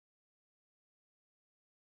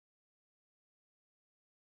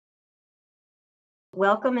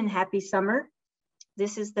Welcome and happy summer.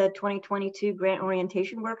 This is the 2022 Grant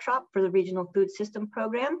Orientation Workshop for the Regional Food System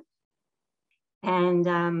Program.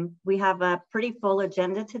 And we have a pretty full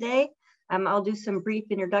agenda today. I'll do some brief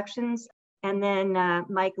introductions, and then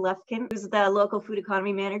Mike Lufkin, who's the local food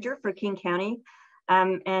economy manager for King County.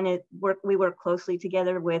 We work closely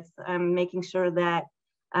together with making sure that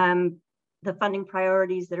the funding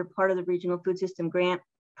priorities that are part of the Regional Food System Grant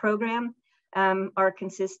Program are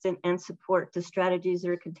consistent and support the strategies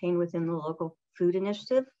that are contained within the local food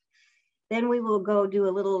initiative. Then we will go do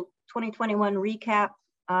a little 2021 recap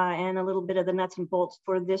and a little bit of the nuts and bolts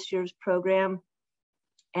for this year's program.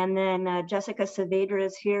 And then Jessica Saavedra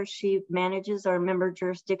is here. She manages our member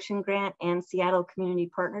jurisdiction grant and Seattle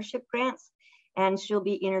Community Partnership grants. And she'll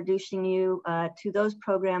be introducing you to those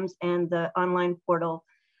programs and the online portal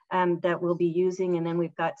that we'll be using. And then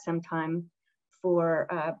we've got some time for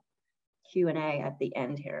Q&A at the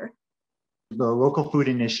end here. The local food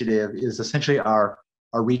initiative is essentially our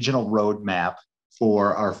regional roadmap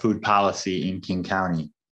for our food policy in King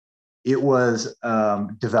County. It was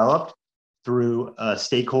developed through a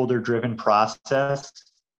stakeholder-driven process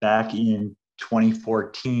back in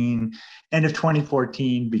 2014, end of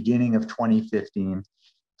 2014, beginning of 2015.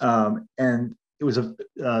 And it was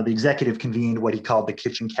the executive convened what he called the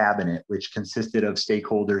kitchen cabinet, which consisted of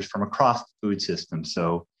stakeholders from across the food system.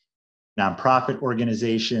 So nonprofit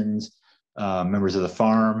organizations, members of the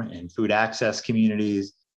farm and food access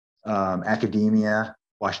communities, academia,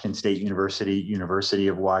 Washington State University, University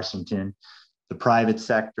of Washington, the private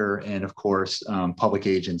sector, and of course, public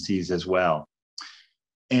agencies as well.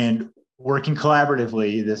 And working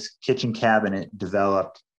collaboratively, this kitchen cabinet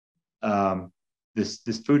developed this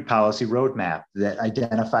food policy roadmap that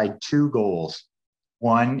identified two goals.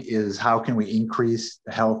 One is how can we increase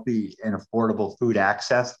healthy and affordable food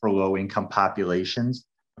access for low-income populations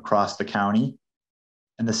across the county?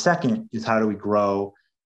 And the second is how do we grow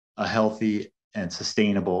a healthy and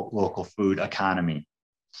sustainable local food economy?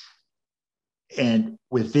 And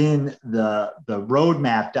within the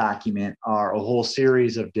roadmap document are a whole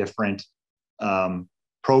series of different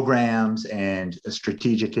programs and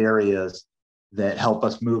strategic areas that help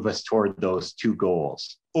us move us toward those two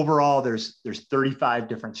goals. Overall, there's 35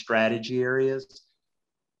 different strategy areas.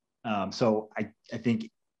 So I think,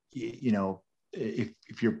 you know,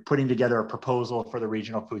 if you're putting together a proposal for the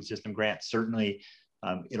Regional Food System Grant, certainly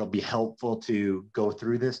it'll be helpful to go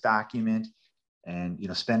through this document and, you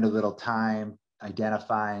know, spend a little time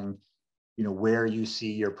identifying, you know, where you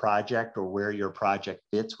see your project or where your project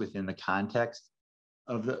fits within the context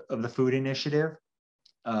of the food initiative.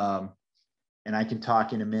 And I can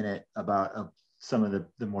talk in a minute about some of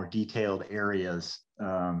the more detailed areas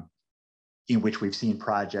in which we've seen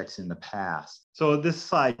projects in the past. So this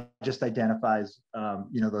slide just identifies,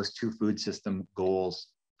 you know, those two food system goals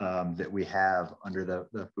that we have under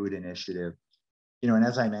the food initiative. You know, and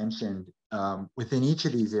as I mentioned, within each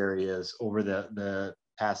of these areas over the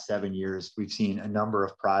past 7 years, we've seen a number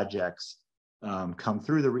of projects come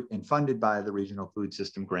through and funded by the Regional Food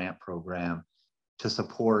System Grant Program to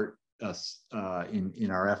support us in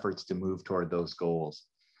our efforts to move toward those goals.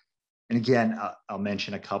 And again, I'll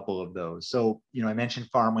mention a couple of those. So, you know, I mentioned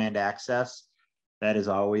farmland access. That is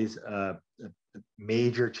always a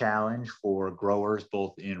major challenge for growers,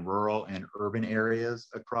 both in rural and urban areas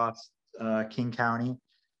across King County.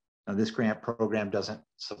 This grant program doesn't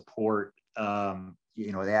support,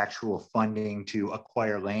 you know, the actual funding to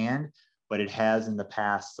acquire land, but it has in the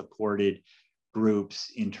past supported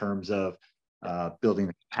groups in terms of building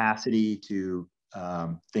the capacity to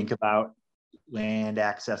think about land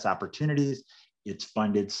access opportunities. It's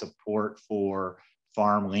funded support for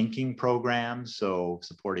farm linking programs, so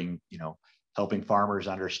supporting, you know, helping farmers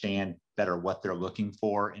understand better what they're looking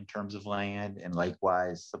for in terms of land, and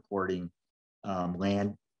likewise supporting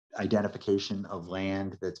land identification of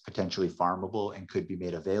land that's potentially farmable and could be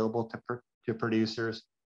made available to producers.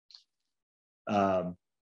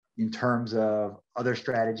 In terms of other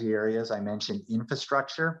strategy areas, I mentioned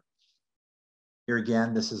infrastructure. Here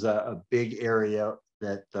again, this is a big area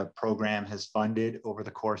that the program has funded over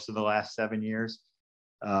the course of the last 7 years.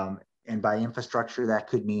 And by infrastructure, that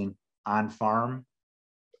could mean on-farm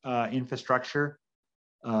infrastructure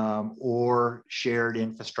or shared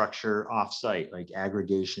infrastructure off-site, like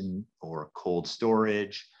aggregation or cold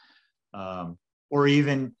storage, or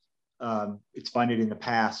even it's funded in the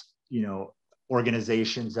past, you know,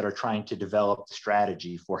 organizations that are trying to develop the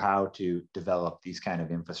strategy for how to develop these kind of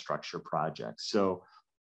infrastructure projects. So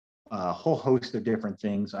a whole host of different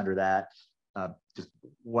things under that. Just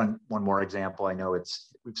one more example. I know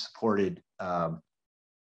we've supported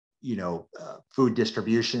food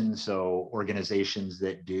distribution, so organizations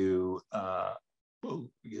that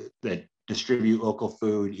that distribute local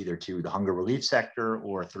food either to the hunger relief sector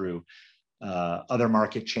or through other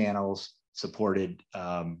market channels, supported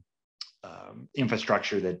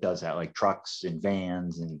infrastructure that does that, like trucks and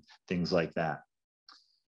vans and things like that.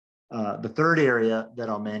 The third area that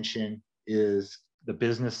I'll mention is the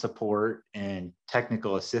business support and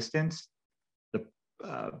technical assistance.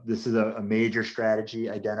 This is a major strategy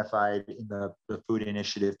identified in the food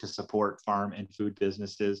initiative to support farm and food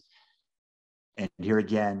businesses. And here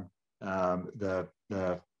again, the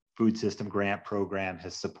food system grant program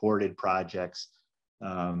has supported projects,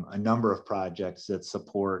 a number of projects that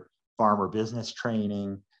support farmer business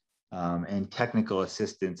training and technical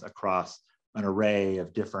assistance across an array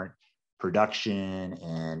of different production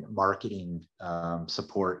and marketing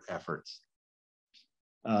support efforts.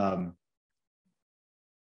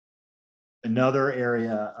 Another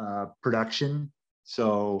area, production.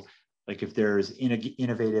 So like if there's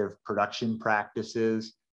innovative production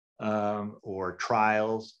practices or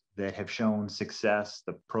trials that have shown success,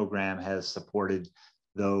 the program has supported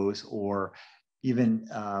those, or even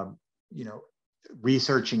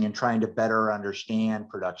researching and trying to better understand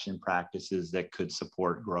production practices that could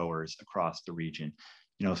support growers across the region.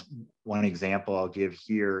 One example I'll give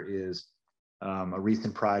here is a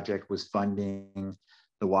recent project was funding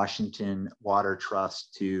the Washington Water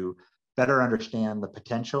Trust to better understand the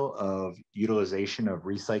potential of utilization of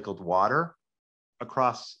recycled water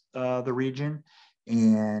across the region,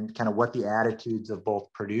 and kind of what the attitudes of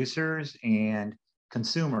both producers and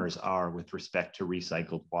consumers are with respect to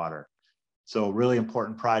recycled water. So a really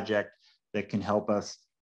important project that can help us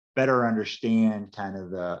better understand kind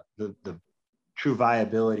of the true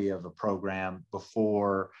viability of a program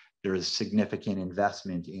before there is significant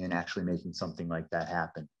investment in actually making something like that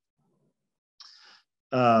happen.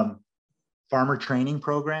 Farmer training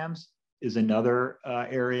programs is another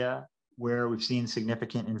area where we've seen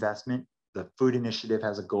significant investment. The food initiative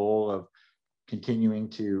has a goal of continuing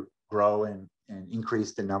to grow and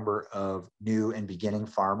increase the number of new and beginning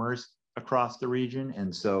farmers across the region.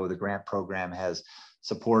 And so the grant program has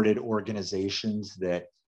supported organizations that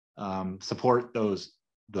support those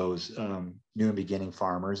new and beginning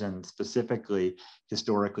farmers, and specifically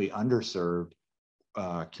historically underserved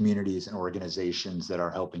communities and organizations that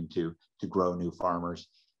are helping to grow new farmers.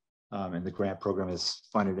 And the grant program has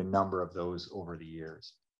funded a number of those over the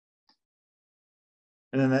years.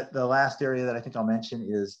 And then the last area that I think I'll mention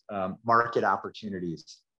is market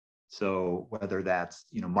opportunities. So whether that's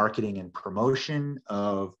marketing and promotion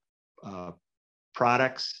of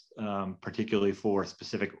products, particularly for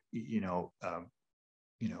specific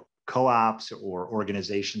co-ops or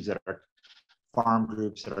organizations that are farm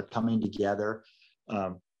groups that are coming together,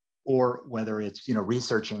 or whether it's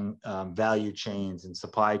researching value chains and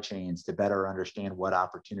supply chains to better understand what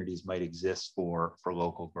opportunities might exist for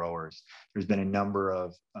local growers. There's been a number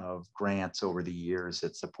of grants over the years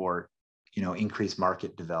that support increased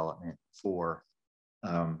market development for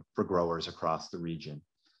growers across the region.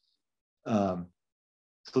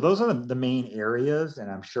 So those are the main areas, and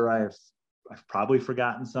I'm sure I've probably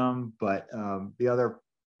forgotten some, but the other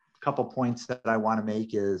couple points that I want to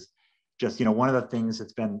make is just, one of the things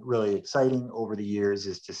that's been really exciting over the years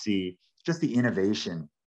is to see just the innovation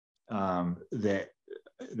that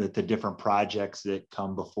the different projects that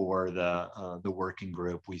come before the working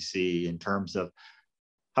group we see in terms of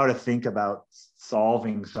how to think about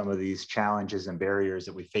solving some of these challenges and barriers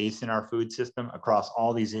that we face in our food system across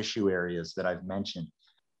all these issue areas that I've mentioned,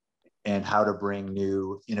 and how to bring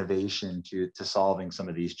new innovation to solving some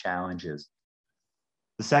of these challenges.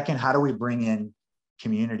 The second, how do we bring in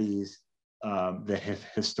communities that have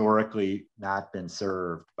historically not been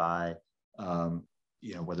served by,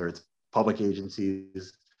 whether it's public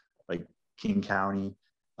agencies like King County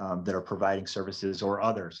that are providing services, or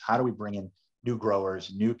others? How do we bring in new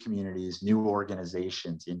growers, new communities, new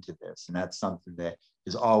organizations into this? And that's something that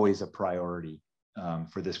is always a priority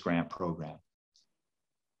for this grant program.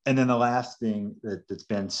 And then the last thing that's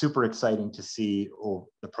been super exciting to see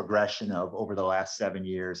the progression of over the last 7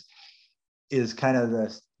 years is kind of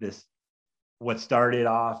this what started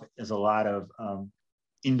off as a lot of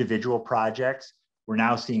individual projects. We're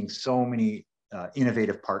now seeing so many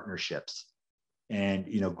innovative partnerships and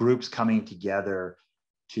groups coming together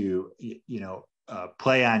to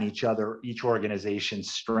play on each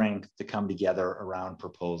organization's strength to come together around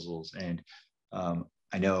proposals. And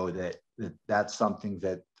I know that's something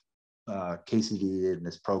that KCD and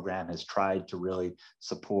this program has tried to really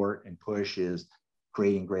support and push, is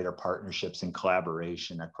creating greater partnerships and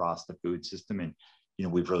collaboration across the food system. And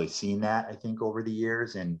we've really seen that, I think, over the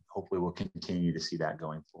years, and hopefully we'll continue to see that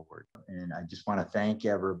going forward. And I just want to thank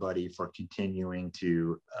everybody for continuing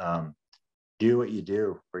to do what you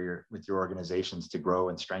do with your organizations to grow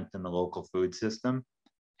and strengthen the local food system,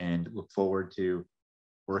 and look forward to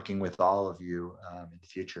working with all of you in the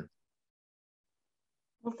future.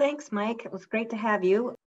 Well, thanks, Mike. It was great to have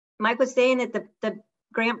you. Mike was saying that the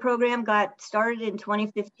grant program got started in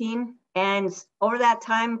 2015. And over that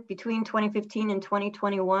time, between 2015 and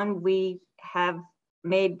 2021, we have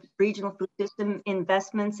made regional food system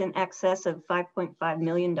investments in excess of $5.5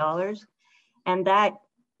 million. And that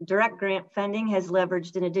direct grant funding has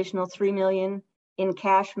leveraged an additional $3 million in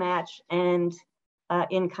cash match and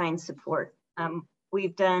in-kind support.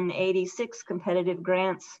 We've done 86 competitive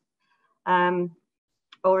grants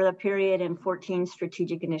over the period and 14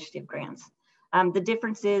 strategic initiative grants. The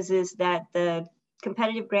difference is that the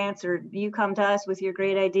competitive grants are, you come to us with your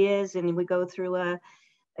great ideas and we go through a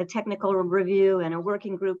technical review and a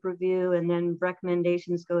working group review, and then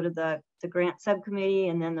recommendations go to the grant subcommittee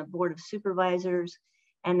and then the board of supervisors,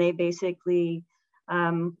 and they basically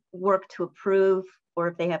work to approve, or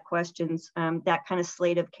if they have questions, that kind of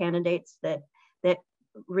slate of candidates that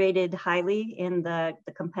rated highly in the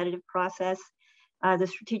competitive process. The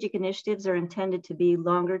strategic initiatives are intended to be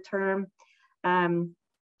longer term,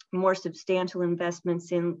 more substantial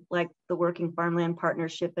investments in, like the Working Farmland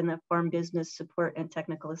Partnership and the Farm Business Support and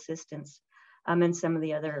Technical Assistance, and some of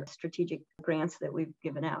the other strategic grants that we've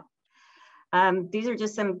given out. These are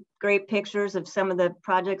just some great pictures of some of the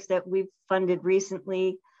projects that we've funded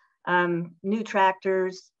recently. New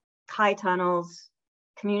tractors, high tunnels,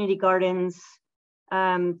 community gardens,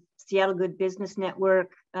 Seattle Good Business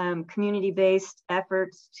Network, community-based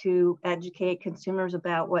efforts to educate consumers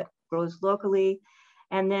about what grows locally.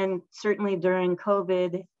 And then certainly during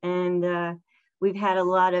COVID, and we've had a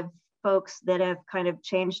lot of folks that have kind of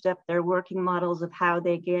changed up their working models of how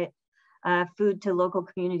they get food to local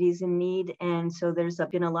communities in need. And so there's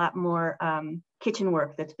been a lot more kitchen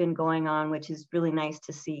work that's been going on, which is really nice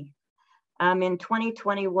to see. In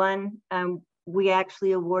 2021, we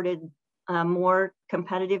actually awarded more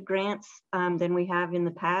competitive grants than we have in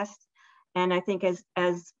the past. And I think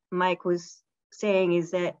as Mike was saying,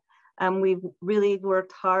 is that we've really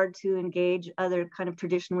worked hard to engage other kind of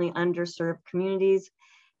traditionally underserved communities.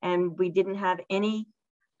 And we didn't have any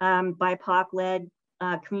BIPOC-led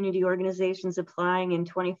community organizations applying in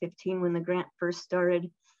 2015 when the grant first started.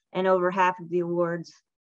 And over half of the awards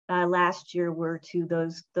last year were to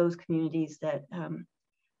those communities that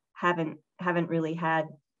haven't really had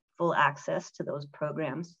full access to those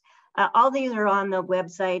programs. All these are on the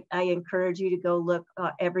website. I encourage you to go look.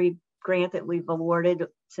 Every grant that we've awarded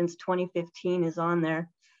since 2015 is on there,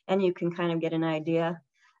 and you can kind of get an idea.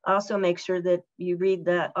 Also make sure that you read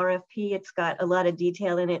the RFP. It's got a lot of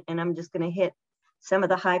detail in it, and I'm just going to hit some of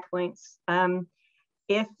the high points.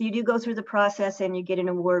 If you do go through the process and you get an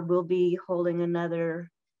award, we'll be holding another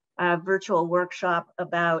virtual workshop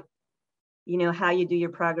about, how you do your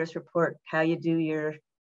progress report, how you do your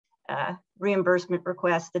reimbursement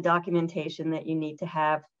request, the documentation that you need to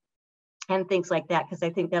have, and things like that, because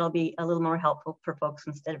I think that'll be a little more helpful for folks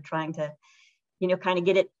instead of trying to, kind of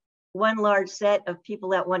get it one large set of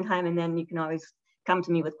people at one time, and then you can always come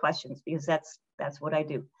to me with questions, because that's what I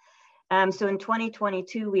do. So in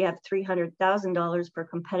 2022, we have $300,000 for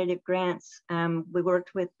competitive grants. We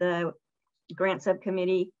worked with the grant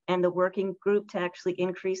subcommittee and the working group to actually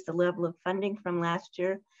increase the level of funding from last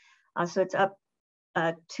year. So it's up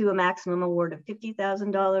to a maximum award of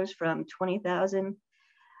 $50,000 from $20,000.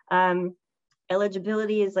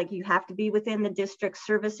 Eligibility is like you have to be within the district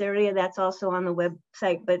service area. That's also on the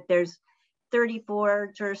website, but there's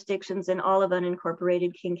 34 jurisdictions in all of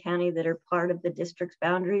unincorporated King County that are part of the district's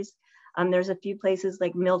boundaries. There's a few places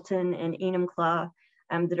like Milton and Enumclaw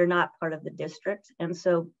that are not part of the district. And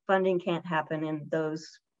so funding can't happen in those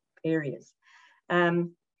areas.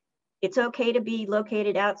 It's okay to be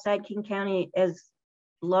located outside King County as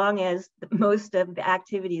long as most of the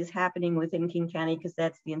activity is happening within King County, because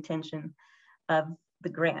that's the intention of the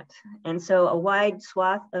grant. And so a wide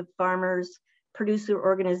swath of farmers, producer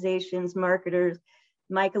organizations, marketers,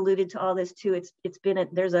 Mike alluded to all this too.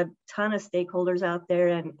 There's a ton of stakeholders out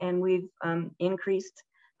there, and we've increased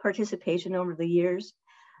participation over the years.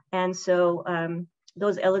 And so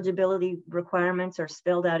those eligibility requirements are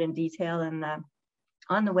spelled out in detail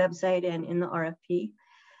on the website and in the RFP.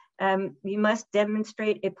 You must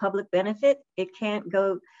demonstrate a public benefit. It can't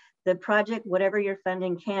go, the project, whatever you're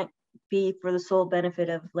funding, can't be for the sole benefit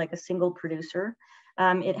of like a single producer.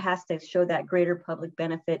 It has to show that greater public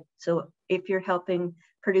benefit. So if you're helping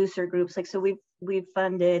producer groups, like, so we've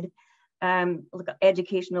funded Look,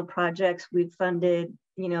 educational projects. We've funded,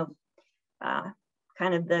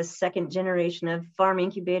 kind of the second generation of farm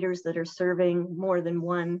incubators that are serving more than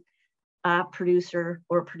one producer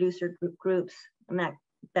or producer groups, and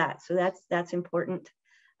so that's important.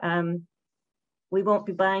 We won't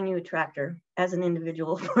be buying you a tractor as an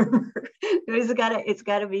individual farmer. It's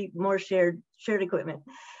got to be more shared equipment.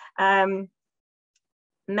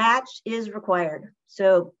 Match is required.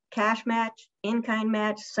 So cash match, in-kind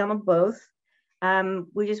match, some of both.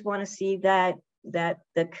 We just want to see that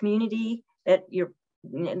the community that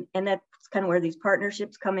and that's kind of where these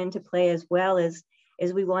partnerships come into play, as well as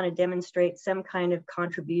we want to demonstrate some kind of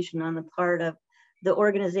contribution on the part of the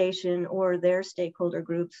organization or their stakeholder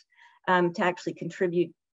groups to actually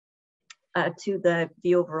contribute to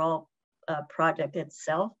the overall project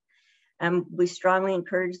itself. We strongly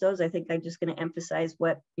encourage those. I think I'm just going to emphasize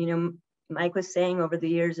what Mike was saying over the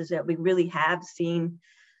years, is that we really have seen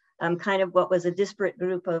kind of what was a disparate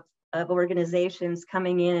group of organizations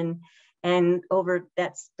coming in, and over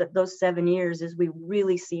those 7 years is we've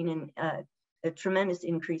really seen a tremendous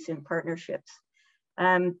increase in partnerships.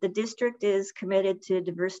 The district is committed to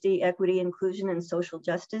diversity, equity, inclusion, and social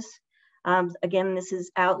justice. Again, this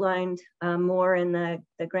is outlined more in the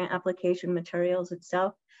grant application materials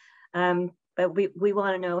itself. But we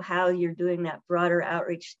want to know how you're doing that broader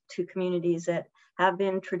outreach to communities that have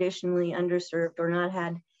been traditionally underserved or not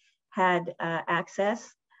had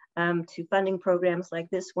access to funding programs like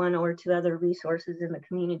this one, or to other resources in the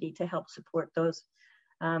community to help support those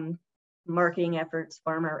marketing efforts,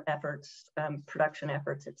 farmer efforts, production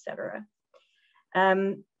efforts, etc.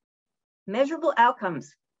 Measurable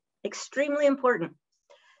outcomes, extremely important.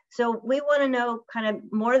 So we want to know kind of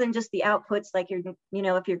more than just the outputs, like if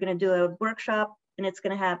you're going to do a workshop and it's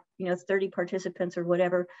going to have 30 participants or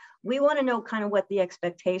whatever. We want to know kind of what the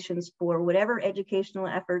expectations for whatever educational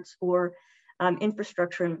efforts or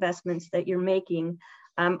infrastructure investments that you're making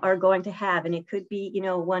are going to have. And it could be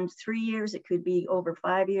 1 to 3 years, it could be over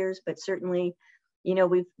 5 years, but certainly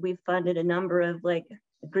we've funded a number of like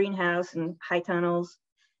greenhouse and high tunnels,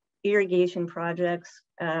 irrigation projects,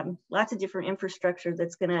 lots of different infrastructure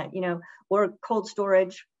that's gonna, or cold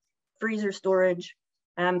storage, freezer storage,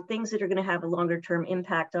 things that are gonna have a longer term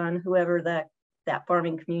impact on whoever that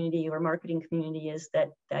farming community or marketing community is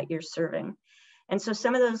that you're serving. And so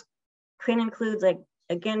some of those can include, like,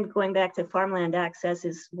 again, going back to farmland access,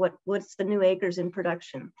 is what's the new acres in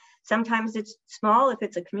production. Sometimes it's small. If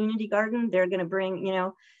it's a community garden, they're gonna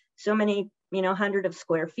bring, so many 100 of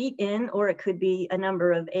square feet in, or it could be a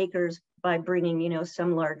number of acres by bringing,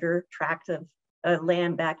 some larger tract of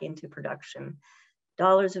land back into production.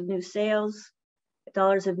 Dollars of new sales,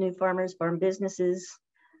 dollars of new farmers, farm businesses,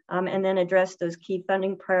 and then address those key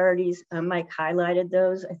funding priorities. Mike highlighted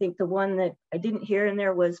those. I think the one that I didn't hear in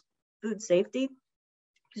there was food safety.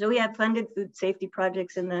 So we have funded food safety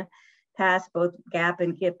projects in the past, both GAP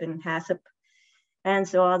and GIP and HACCP. And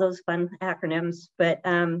so all those fun acronyms, but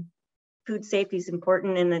food safety is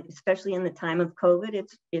important, and especially in the time of COVID,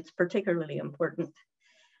 it's particularly important.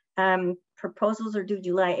 Proposals are due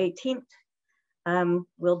July 18th.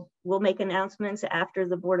 We'll make announcements after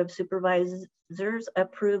the Board of Supervisors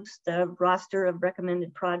approves the roster of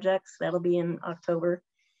recommended projects. That'll be in October.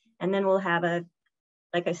 And then we'll have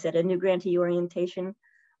like I said, a new grantee orientation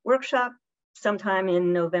workshop sometime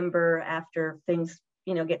in November, after things,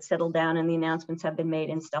 get settled down and the announcements have been made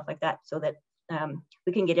and stuff like that, so that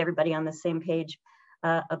we can get everybody on the same page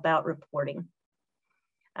about reporting.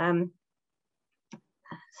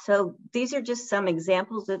 So these are just some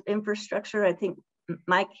examples of infrastructure. I think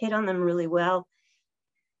Mike hit on them really well.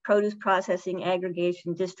 Produce processing,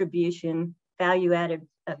 aggregation, distribution, value-added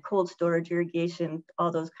cold storage, irrigation,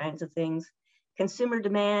 all those kinds of things. Consumer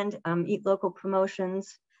demand, eat local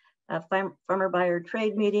promotions, farmer buyer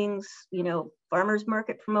trade meetings, farmers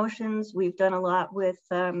market promotions. We've done a lot with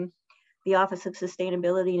the Office of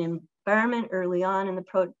Sustainability and Environment early on in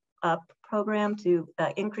the program to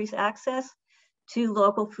increase access to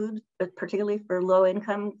local food, particularly for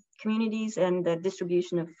low-income communities, and the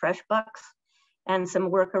distribution of fresh bucks, and some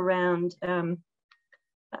work around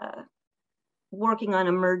working on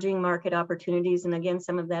emerging market opportunities. And again,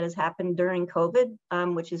 some of that has happened during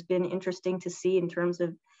COVID, which has been interesting to see in terms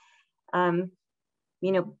of,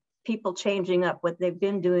 people changing up what they've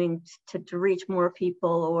been doing to reach more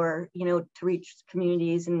people, or, to reach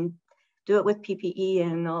communities, and do it with PPE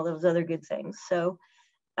and all those other good things. So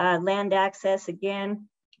land access, again,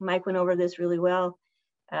 Mike went over this really well.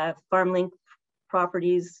 Farm link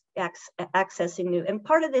properties, accessing new, and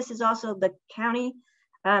part of this is also the county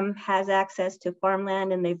has access to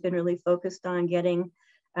farmland, and they've been really focused on getting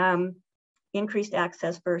increased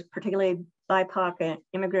access for particularly BIPOC and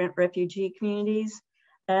immigrant refugee communities.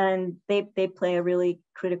 And they play a really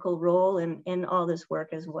critical role in all this work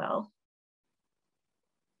as well.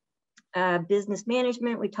 Business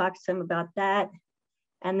management, we talked some about that.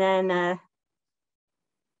 And then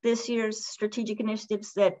this year's strategic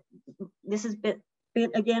initiatives, that this has been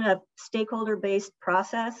again, a stakeholder-based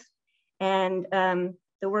process. And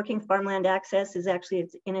the Working Farmland Access is actually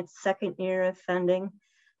in its second year of funding.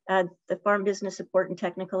 The Farm Business Support and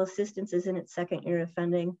Technical Assistance is in its second year of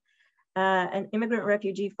funding. An Immigrant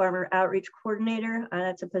Refugee Farmer Outreach Coordinator,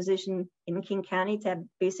 that's a position in King County to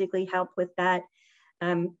basically help with that,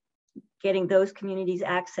 getting those communities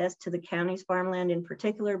access to the county's farmland in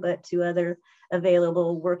particular, but to other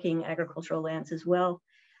available working agricultural lands as well.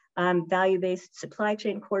 Value-based supply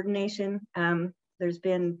chain coordination. There's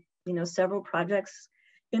been, several projects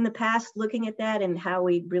in the past looking at that and how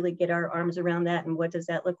we really get our arms around that and what does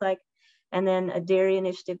that look like. And then a dairy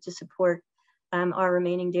initiative to support our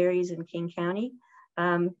remaining dairies in King County,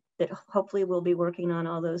 that hopefully we'll be working on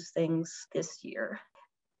all those things this year.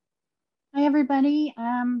 Hi, everybody.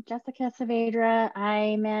 I'm Jessica Saavedra.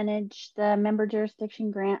 I manage the Member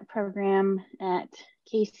Jurisdiction Grant Program at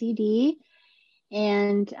KCD,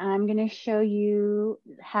 and I'm going to show you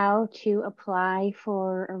how to apply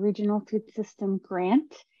for a Regional Food System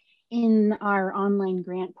grant in our online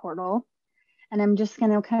grant portal. And I'm just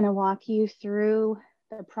going to kind of walk you through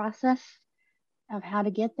the process of how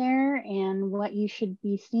to get there and what you should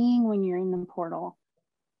be seeing when you're in the portal.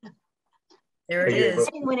 There it is.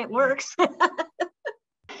 When it works.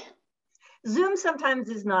 Zoom sometimes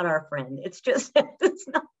is not our friend. It's just, it's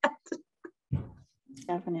not.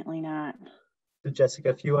 Definitely not. So Jessica,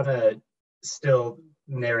 if you want to still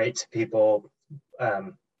narrate to people,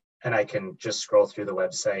 and I can just scroll through the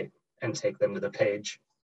website and take them to the page.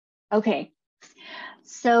 Okay.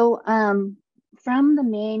 So from the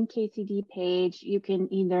main KCD page, you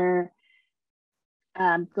can either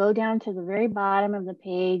go down to the very bottom of the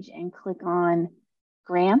page and click on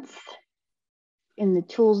grants in the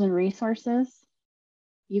tools and resources.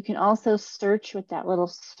 You can also search with that little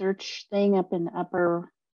search thing up in the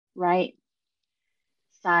upper right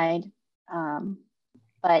side.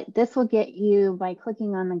 But this will get you, by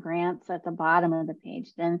clicking on the grants at the bottom of the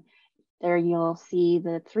page, then there you'll see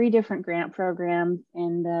the 3 different grant programs,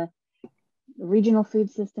 and the Regional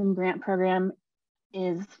Food System Grant Program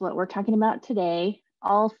is what we're talking about today.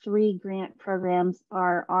 All 3 grant programs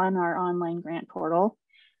are on our online grant portal.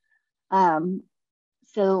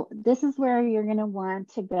 So this is where you're going to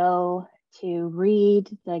want to go to read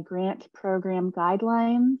the grant program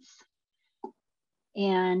guidelines.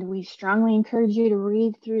 And we strongly encourage you to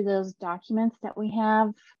read through those documents that we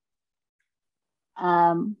have.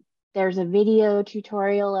 There's a video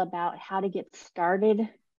tutorial about how to get started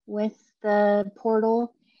with the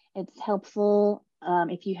portal. It's helpful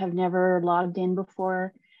if you have never logged in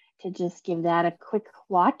before to just give that a quick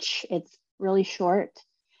watch. It's really short.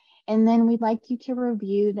 And then we'd like you to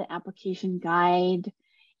review the application guide,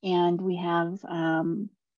 and we have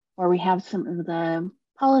where we have some of the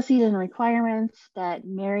policies and requirements that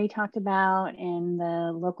Mary talked about, and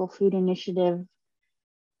the local food initiative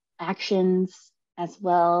actions as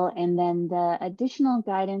well. And then the additional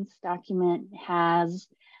guidance document has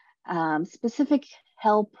specific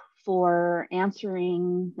help for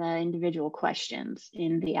answering the individual questions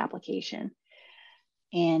in the application.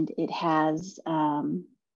 And it has,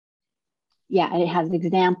 it has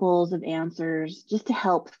examples of answers just to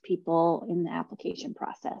help people in the application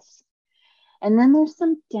process. And then there's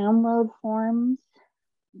some download forms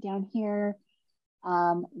down here.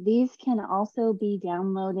 These can also be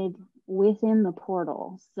downloaded within the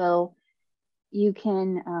portal. So you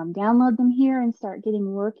can download them here and start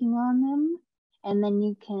working on them. And then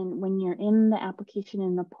you can, when you're in the application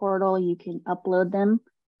in the portal, you can upload them.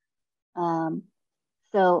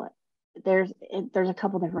 So there's a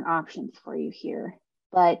couple different options for you here.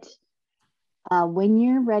 But when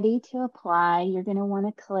you're ready to apply, you're going to want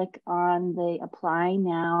to click on the Apply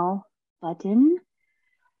Now button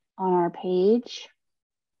on our page.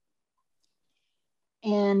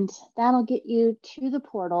 And that'll get you to the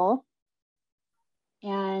portal.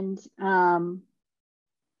 And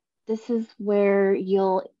this is where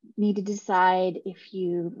you'll need to decide if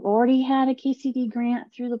you've already had a KCD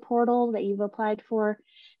grant through the portal that you've applied for,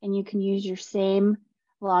 and you can use your same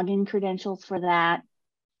login credentials for that.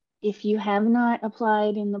 If you have not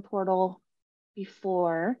applied in the portal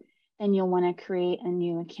before, then you'll want to create a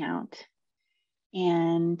new account.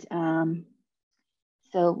 And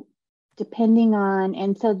so depending on,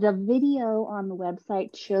 and so the video on the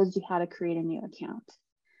website shows you how to create a new account.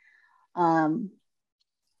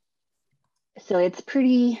 So it's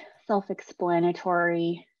pretty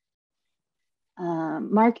self-explanatory.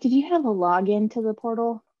 Mark, did you have a login to the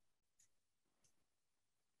portal?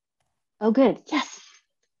 Oh, good. Yes.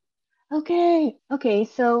 Okay. Okay.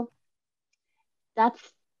 So that's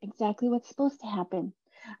exactly what's supposed to happen.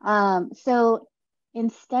 So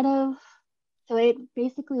instead of, so it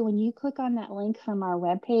basically, when you click on that link from our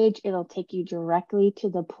webpage, it'll take you directly to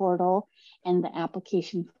the portal and the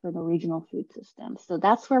application for the regional food system. So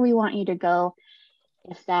that's where we want you to go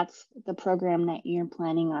if that's the program that you're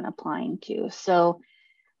planning on applying to. So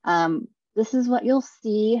this is what you'll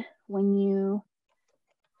see when you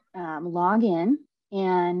log in,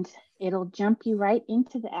 and it'll jump you right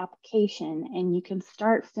into the application and you can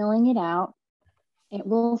start filling it out. It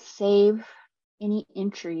will save any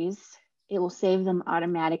entries. It will save them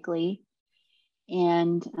automatically.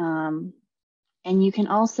 And you can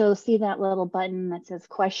also see that little button that says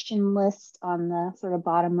question list on the sort of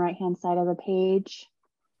bottom right-hand side of the page.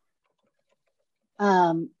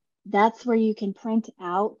 That's where you can print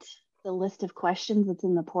out the list of questions that's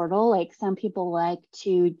in the portal. Like some people like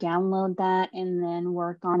to download that and then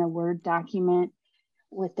work on a Word document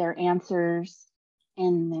with their answers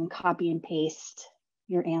and then copy and paste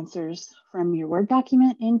your answers from your Word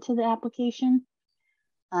document into the application.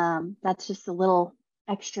 That's just a little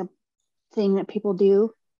extra thing that people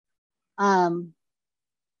do.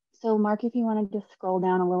 So Mark, if you want to just scroll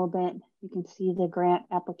down a little bit, you can see the grant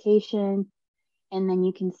application, and then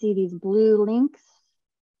you can see these blue links.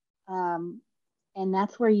 And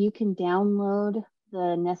that's where you can download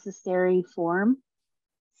the necessary form.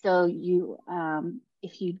 So you,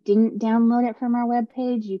 if you didn't download it from our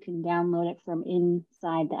webpage, you can download it from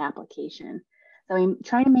inside the application. So I'm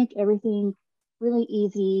trying to make everything really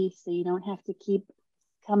easy so you don't have to keep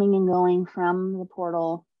coming and going from the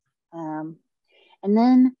portal. And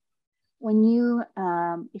then when you,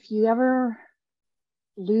 if you ever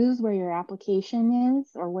lose where your application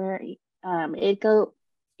is or where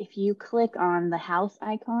if you click on the house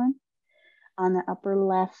icon on the upper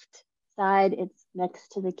left side, it's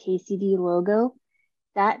next to the KCD logo.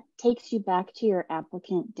 That takes you back to your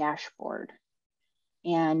applicant dashboard.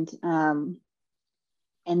 And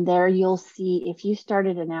there you'll see if you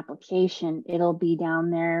started an application, it'll be down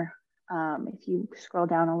there. If you scroll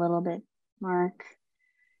down a little bit, Mark,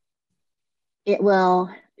 it will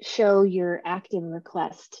show your active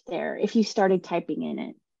request there if you started typing in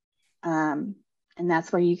it. And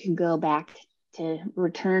that's where you can go back to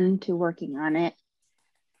return to working on it.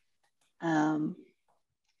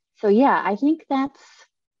 So yeah, I think that's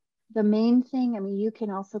the main thing. I mean, you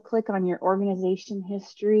can also click on your organization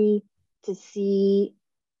history to see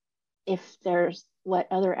if there's what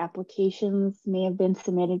other applications may have been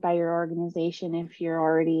submitted by your organization if they're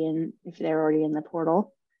already in the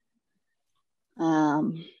portal.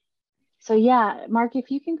 So yeah, Mark,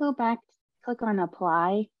 if you can go back, click on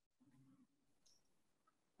apply.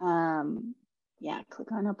 Yeah,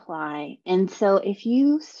 click on apply. And so if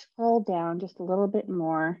you scroll down just a little bit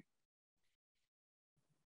more,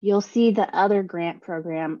 you'll see the other grant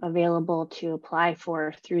program available to apply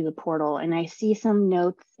for through the portal. And I see some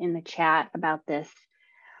notes in the chat about this.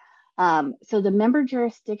 So the member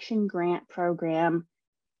jurisdiction grant program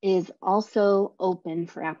is also open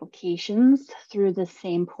for applications through the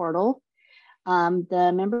same portal.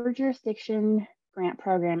 The member jurisdiction grant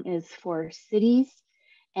program is for cities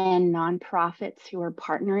and nonprofits who are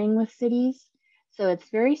partnering with cities. So it's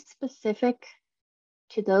very specific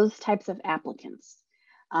to those types of applicants.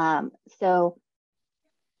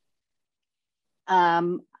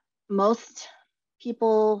 Most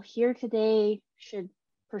people here today should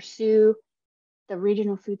pursue the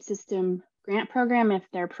regional food system grant program if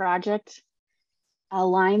their project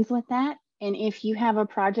aligns with that. And if you have a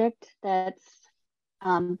project that's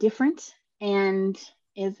different and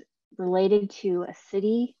is related to a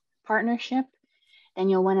city partnership, then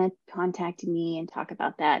you'll want to contact me and talk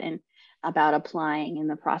about that and about applying in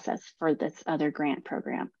the process for this other grant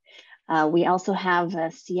program. We also have a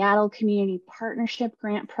Seattle Community Partnership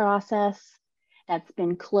grant process that's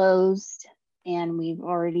been closed, and we've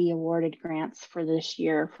already awarded grants for this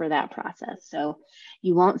year for that process. So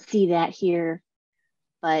you won't see that here,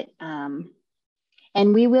 but,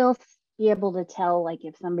 and we will be able to tell, like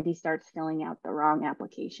if somebody starts filling out the wrong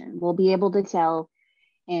application, we'll be able to tell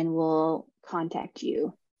and we'll contact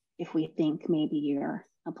you if we think maybe you're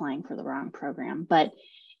applying for the wrong program. But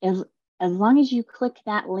as long as you click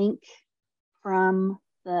that link from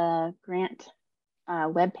the grant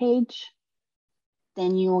webpage,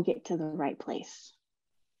 then you will get to the right place.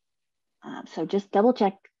 So just double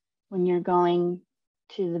check when you're going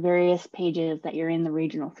to the various pages that you're in the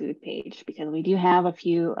regional food page, because we do have a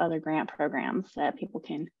few other grant programs that people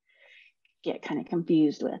can get kind of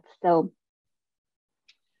confused with. So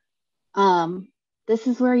this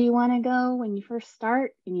is where you want to go when you first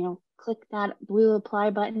start, and you'll click that blue apply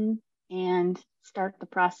button and start the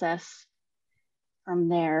process from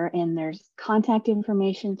there. And there's contact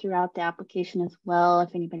information throughout the application as well if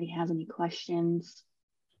anybody has any questions.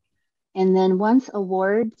 And then once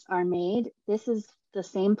awards are made, this is the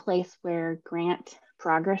same place where grant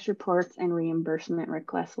progress reports and reimbursement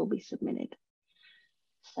requests will be submitted.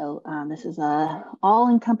 So this is a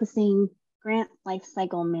all-encompassing grant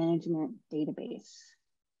lifecycle management database.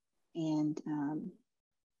 And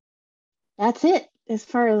that's it as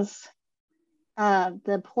far as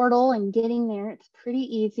the portal and getting there. It's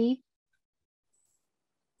pretty easy.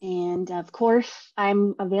 And of course,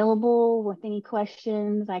 I'm available with any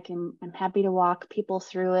questions. I'm happy to walk people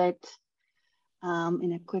through it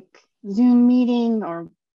in a quick Zoom meeting or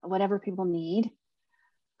whatever people need.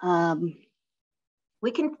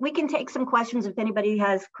 We can take some questions if anybody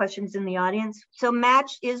has questions in the audience. So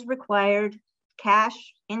match is required, cash,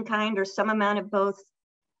 in kind, or some amount of both.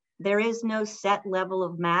 There is no set level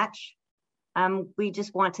of match. We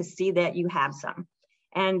just want to see that you have some.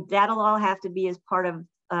 And that'll all have to be as part of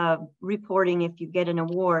reporting if you get an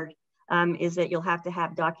award, is that you'll have to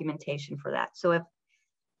have documentation for that. So if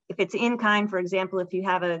it's in kind, for example, if you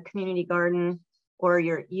have a community garden or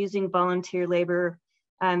you're using volunteer labor,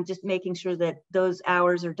 just making sure that those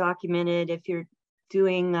hours are documented. If you're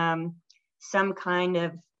doing some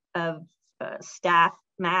kind of staff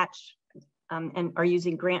match and are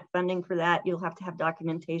using grant funding for that, you'll have to have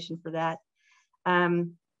documentation for that.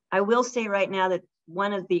 I will say right now that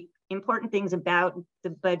one of the important things about the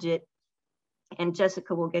budget, and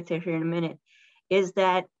Jessica will get to here in a minute, is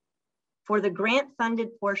that for the grant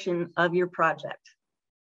funded portion of your project,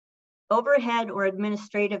 overhead or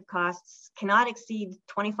administrative costs cannot exceed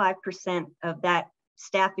 25% of that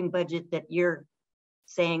staffing budget that you're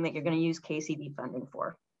saying that you're going to use KCD funding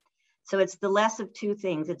for. So it's the less of two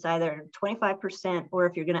things. It's either 25%, or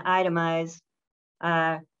if you're going to itemize,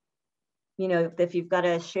 you know, if you've got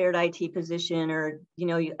a shared IT position or, you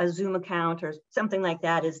know, a Zoom account or something like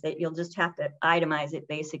that, is that you'll just have to itemize it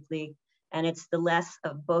basically. And it's the less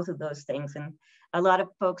of both of those things. And a lot of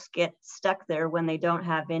folks get stuck there when they don't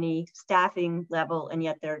have any staffing level, and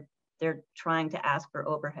yet they're trying to ask for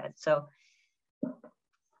overhead. So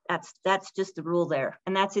that's just the rule there.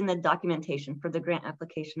 And that's in the documentation for the grant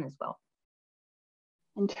application as well.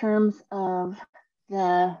 In terms of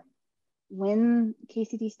when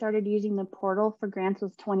KCD started using the portal for grants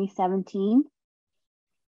was 2017.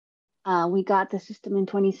 We got the system in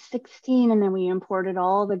 2016, and then we imported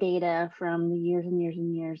all the data from the years and years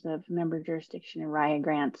and years of member jurisdiction and RIA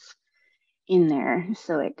grants in there.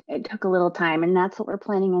 So it took a little time, and that's what we're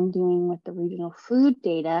planning on doing with the regional food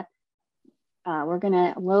data. We're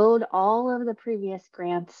gonna load all of the previous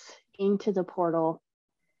grants into the portal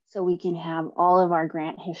so we can have all of our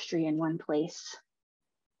grant history in one place.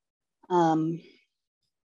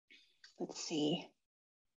 Let's see.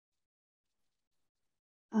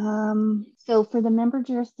 So for the member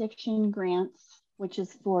jurisdiction grants, which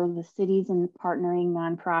is for the cities and partnering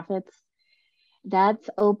nonprofits, that's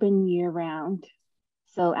open year round.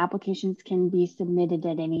 So applications can be submitted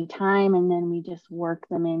at any time, and then we just work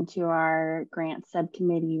them into our grant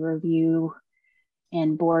subcommittee review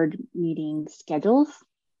and board meeting schedules.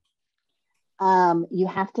 You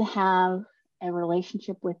have to have a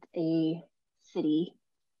relationship with a city,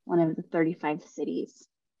 one of the 35 cities,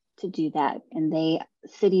 to do that. And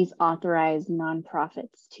cities authorize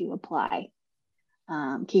nonprofits to apply.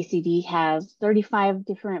 KCD has 35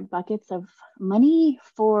 different buckets of money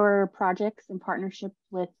for projects in partnership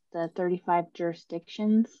with the 35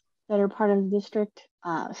 jurisdictions that are part of the district.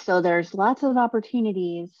 So there's lots of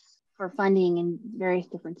opportunities for funding in various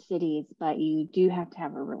different cities, but you do have to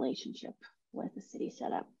have a relationship with the city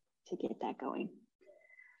set up to get that going.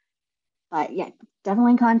 But yeah,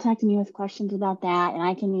 definitely contact me with questions about that. And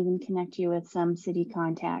I can even connect you with some city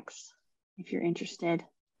contacts if you're interested.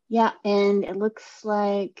 Yeah, and it looks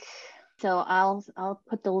like, so I'll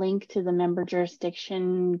put the link to the member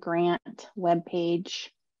jurisdiction grant webpage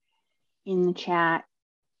in the chat.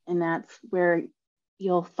 And that's where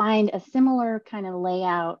you'll find a similar kind of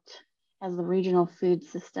layout as the regional food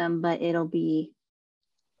system, but it'll be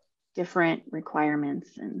different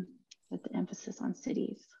requirements and with the emphasis on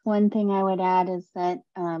cities. One thing I would add is that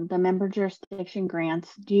the member jurisdiction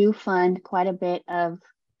grants do fund quite a bit of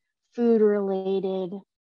food related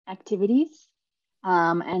activities.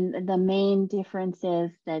 And the main difference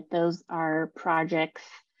is that those are projects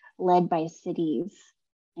led by cities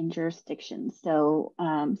and jurisdictions. So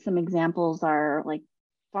some examples are like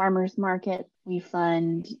farmers market. We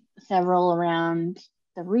fund several around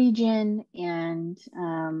the region, and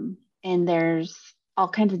there's all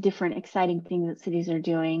kinds of different exciting things that cities are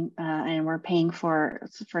doing, and we're paying for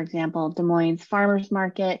example, Des Moines Farmers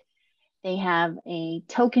Market. They have a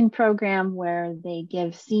token program where they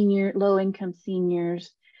give low-income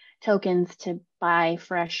seniors tokens to buy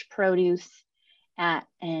fresh produce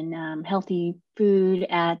and healthy food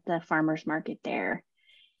at the farmers market there.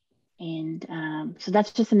 And so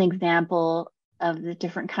that's just an example of the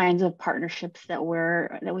different kinds of partnerships that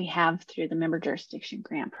we have through the member jurisdiction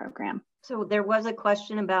grant program. So there was a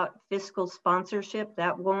question about fiscal sponsorship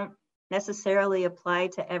that won't necessarily apply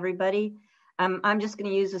to everybody. I'm just going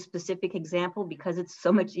to use a specific example because it's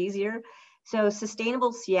so much easier. So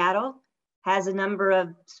Sustainable Seattle has a number of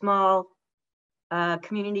small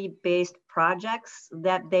community-based projects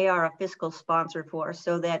that they are a fiscal sponsor for,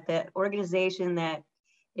 so that the organization that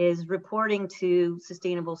is reporting to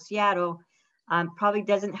Sustainable Seattle probably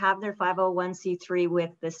doesn't have their 501c3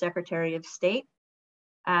 with the Secretary of State.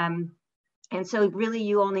 And so really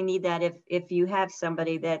you only need that if you have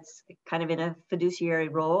somebody that's kind of in a fiduciary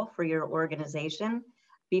role for your organization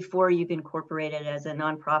before you've incorporated as a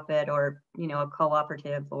nonprofit or, you know, a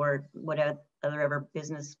cooperative or whatever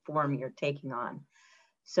business form you're taking on.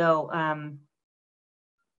 So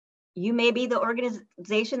you may be the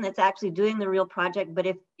organization that's actually doing the real project, but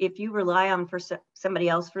if you rely on somebody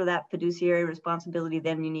else for that fiduciary responsibility,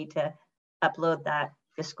 then you need to upload that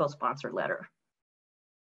fiscal sponsor letter.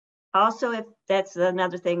 Also, if that's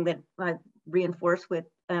another thing that I reinforce with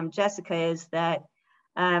Jessica is that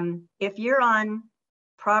if you're on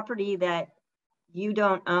property that you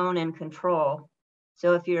don't own and control,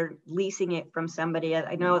 so if you're leasing it from somebody,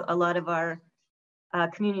 I know a lot of our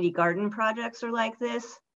community garden projects are like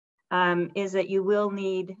this, is that you will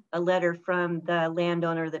need a letter from the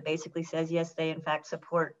landowner that basically says, yes, they in fact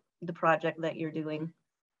support the project that you're doing.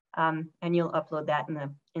 And you'll upload that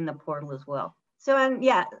in the portal as well. So,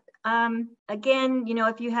 yeah, again, you know,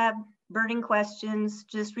 if you have burning questions,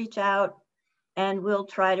 just reach out and we'll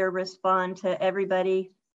try to respond to everybody.